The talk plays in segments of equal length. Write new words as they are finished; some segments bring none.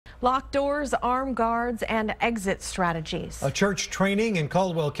Locked doors, armed guards, and exit strategies. A church training in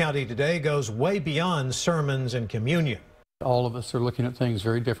Caldwell County today goes way beyond sermons and communion. All of us are looking at things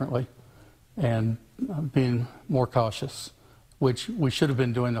very differently and being more cautious, which we should have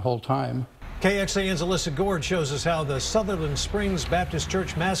been doing the whole time. KXAN's Alyssa Gord shows us how the Sutherland Springs Baptist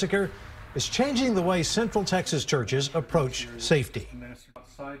Church massacre is changing the way Central Texas churches approach safety.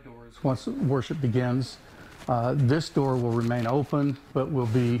 Once worship begins, this door will remain open, but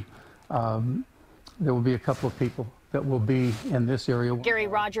there will be a couple of people that will be in this area. Gary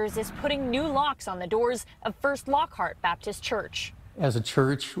Rogers is putting new locks on the doors of First Lockhart Baptist Church. As a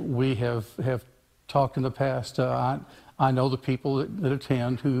church, we have talked in the past. I know the people that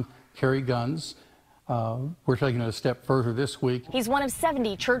attend who carry guns. We're taking it a step further this week. He's one of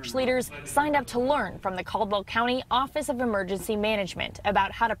 70 church leaders signed up to learn from the Caldwell County Office of Emergency Management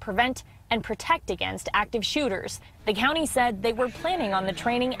about how to prevent and protect against active shooters. The county said they were planning on the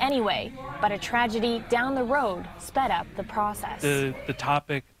training anyway, but a tragedy down the road sped up the process. The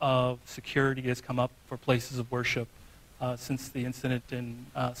topic of security has come up for places of worship since the incident in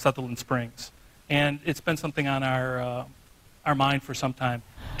Sutherland Springs, and it's been something on our mind for some time.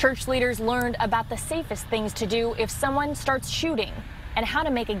 Church leaders learned about the safest things to do if someone starts shooting and how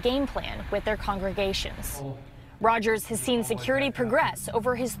to make a game plan with their congregations. Rogers has seen security progress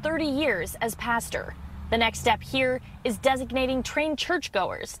over his 30 years as pastor. The next step here is designating trained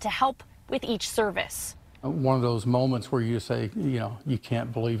churchgoers to help with each service. One of those moments where you say, you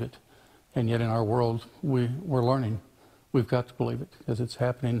can't believe it. And yet in our world, we're learning. We've got to believe it because it's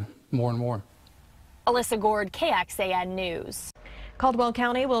happening more and more. Alyssa Gord, KXAN News. Caldwell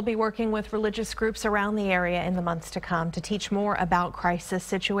County will be working with religious groups around the area in the months to come to teach more about crisis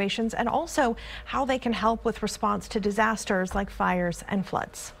situations and also how they can help with response to disasters like fires and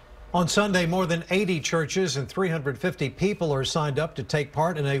floods. On Sunday, more than 80 churches and 350 people are signed up to take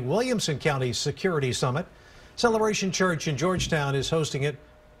part in a Williamson County Security Summit. Celebration Church in Georgetown is hosting it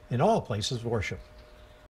in all places of worship.